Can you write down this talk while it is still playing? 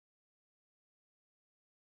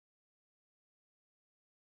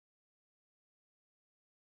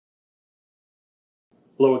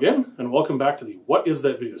Hello again, and welcome back to the What Is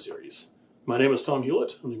That video series. My name is Tom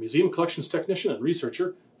Hewlett. I'm the Museum Collections Technician and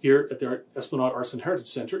Researcher here at the Esplanade Arts and Heritage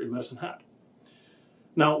Center in Medicine Hat.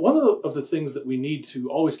 Now, one of the things that we need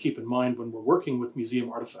to always keep in mind when we're working with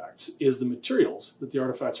museum artifacts is the materials that the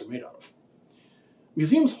artifacts are made out of.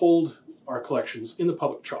 Museums hold our collections in the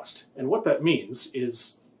public trust, and what that means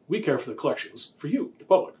is we care for the collections for you, the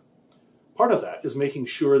public. Part of that is making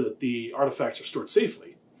sure that the artifacts are stored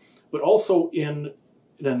safely, but also in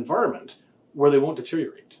an environment where they won't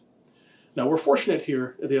deteriorate. Now, we're fortunate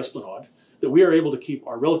here at the Esplanade that we are able to keep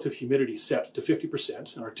our relative humidity set to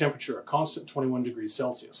 50% and our temperature a constant 21 degrees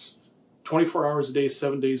Celsius, 24 hours a day,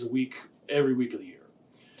 7 days a week, every week of the year.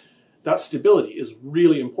 That stability is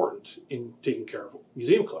really important in taking care of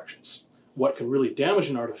museum collections. What can really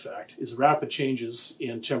damage an artifact is rapid changes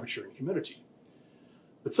in temperature and humidity.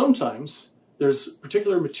 But sometimes there's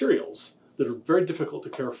particular materials that are very difficult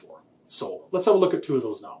to care for. So let's have a look at two of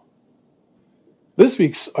those now. This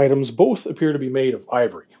week's items both appear to be made of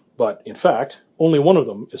ivory, but in fact, only one of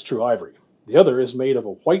them is true ivory. The other is made of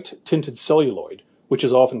a white tinted celluloid, which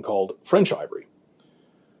is often called French ivory.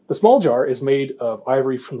 The small jar is made of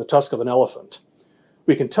ivory from the tusk of an elephant.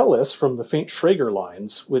 We can tell this from the faint Schrager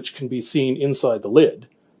lines, which can be seen inside the lid,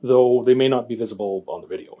 though they may not be visible on the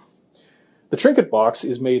video. The trinket box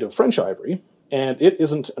is made of French ivory, and it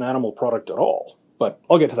isn't an animal product at all. But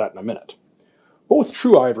I'll get to that in a minute. Both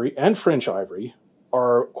true ivory and French ivory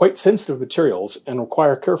are quite sensitive materials and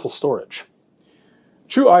require careful storage.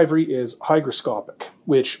 True ivory is hygroscopic,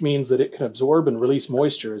 which means that it can absorb and release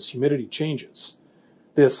moisture as humidity changes.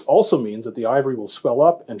 This also means that the ivory will swell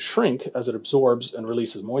up and shrink as it absorbs and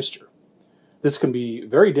releases moisture. This can be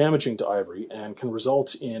very damaging to ivory and can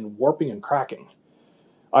result in warping and cracking.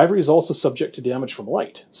 Ivory is also subject to damage from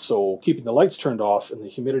light, so keeping the lights turned off and the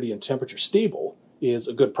humidity and temperature stable is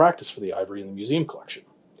a good practice for the ivory in the museum collection.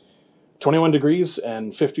 21 degrees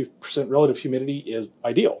and 50% relative humidity is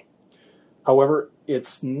ideal. However,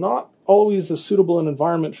 it's not always a suitable an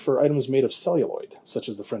environment for items made of celluloid, such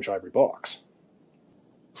as the French ivory box.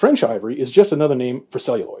 French ivory is just another name for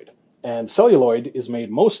celluloid, and celluloid is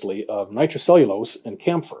made mostly of nitrocellulose and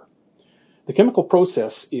camphor. The chemical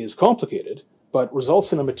process is complicated, but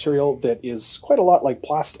results in a material that is quite a lot like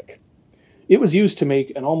plastic. It was used to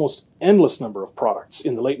make an almost endless number of products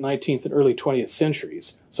in the late 19th and early 20th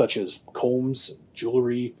centuries, such as combs,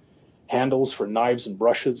 jewelry, handles for knives and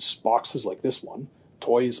brushes, boxes like this one,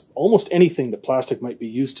 toys, almost anything that plastic might be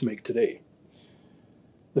used to make today.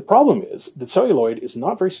 The problem is that celluloid is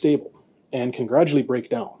not very stable and can gradually break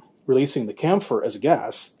down, releasing the camphor as a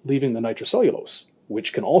gas, leaving the nitrocellulose,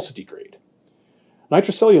 which can also degrade.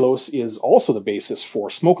 Nitrocellulose is also the basis for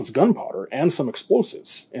smokeless gunpowder and some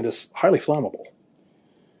explosives, and is highly flammable.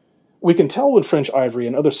 We can tell when French ivory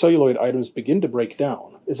and other celluloid items begin to break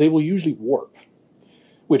down, as they will usually warp,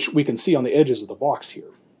 which we can see on the edges of the box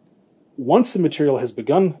here. Once the material has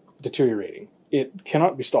begun deteriorating, it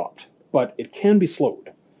cannot be stopped, but it can be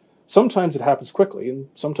slowed. Sometimes it happens quickly, and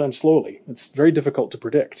sometimes slowly. It's very difficult to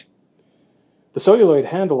predict. The celluloid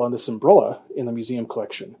handle on this umbrella in the museum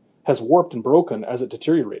collection has warped and broken as it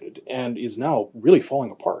deteriorated, and is now really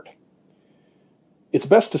falling apart. It's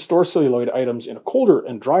best to store celluloid items in a colder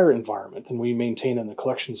and drier environment than we maintain in the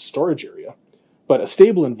collection's storage area, but a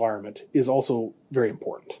stable environment is also very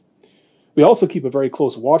important. We also keep a very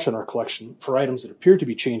close watch on our collection for items that appear to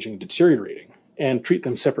be changing and deteriorating, and treat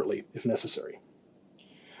them separately if necessary.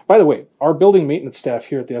 By the way, our building maintenance staff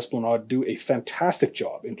here at the Esplanade do a fantastic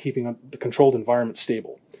job in keeping the controlled environment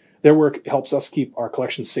stable. Their work helps us keep our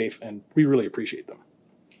collections safe, and we really appreciate them.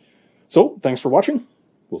 So, thanks for watching.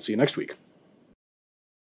 We'll see you next week.